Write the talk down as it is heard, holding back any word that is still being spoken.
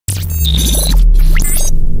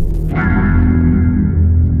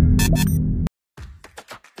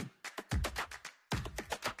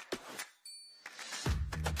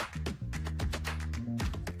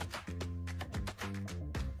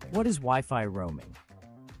What is Wi-Fi roaming?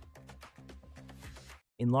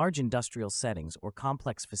 In large industrial settings or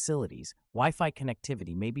complex facilities, Wi-Fi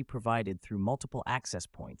connectivity may be provided through multiple access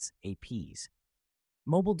points, APs.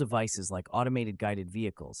 Mobile devices like automated guided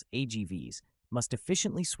vehicles, AGVs, must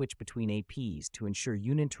efficiently switch between APs to ensure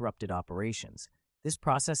uninterrupted operations. This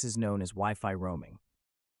process is known as Wi-Fi roaming.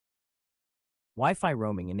 Wi-Fi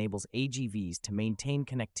roaming enables AGVs to maintain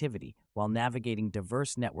connectivity while navigating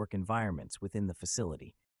diverse network environments within the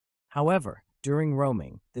facility. However, during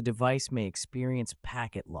roaming, the device may experience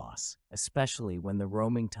packet loss, especially when the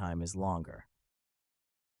roaming time is longer.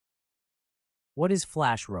 What is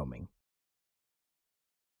flash roaming?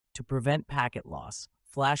 To prevent packet loss,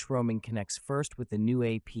 flash roaming connects first with the new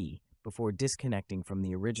AP before disconnecting from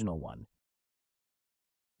the original one,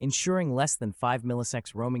 ensuring less than 5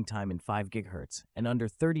 milliseconds roaming time in 5 GHz and under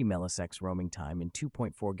 30 milliseconds roaming time in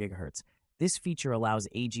 2.4 GHz. This feature allows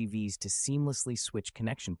AGVs to seamlessly switch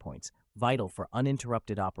connection points, vital for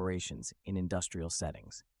uninterrupted operations in industrial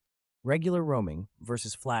settings. Regular roaming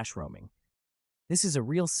versus flash roaming. This is a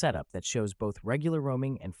real setup that shows both regular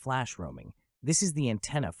roaming and flash roaming. This is the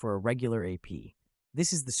antenna for a regular AP.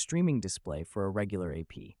 This is the streaming display for a regular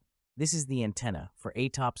AP. This is the antenna for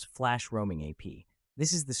ATOP's flash roaming AP.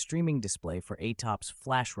 This is the streaming display for ATOP's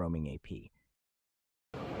flash roaming AP.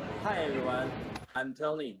 Hi everyone, I'm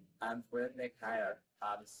Tony. I'm from Tecnología.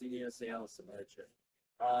 I'm senior sales manager.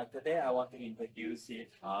 Today I want to introduce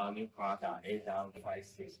a new product, ATOP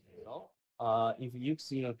 560. If you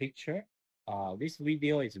see a picture, this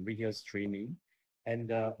video is video streaming,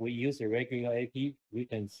 and we use a regular AP. We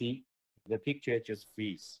can see the picture just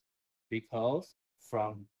freeze because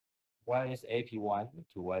from wireless AP1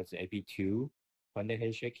 to wireless AP2, when they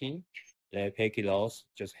are shaking, the packet loss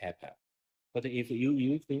just happen. But if you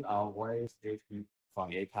using our wireless AP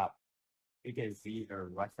from ATOP, you can see the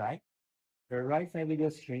right side. The right side video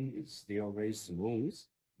stream is still very smooth.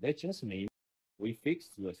 That just means we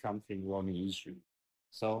fixed the something roaming issue.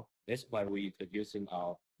 So that's why we're introducing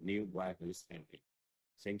our new wireless AP.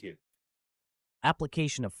 Thank you.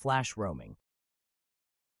 Application of flash roaming.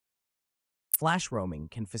 Flash roaming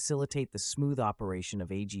can facilitate the smooth operation of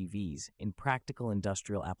AGVs in practical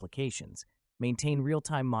industrial applications, maintain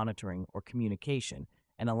real-time monitoring or communication,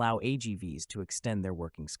 and allow AGVs to extend their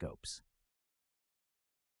working scopes.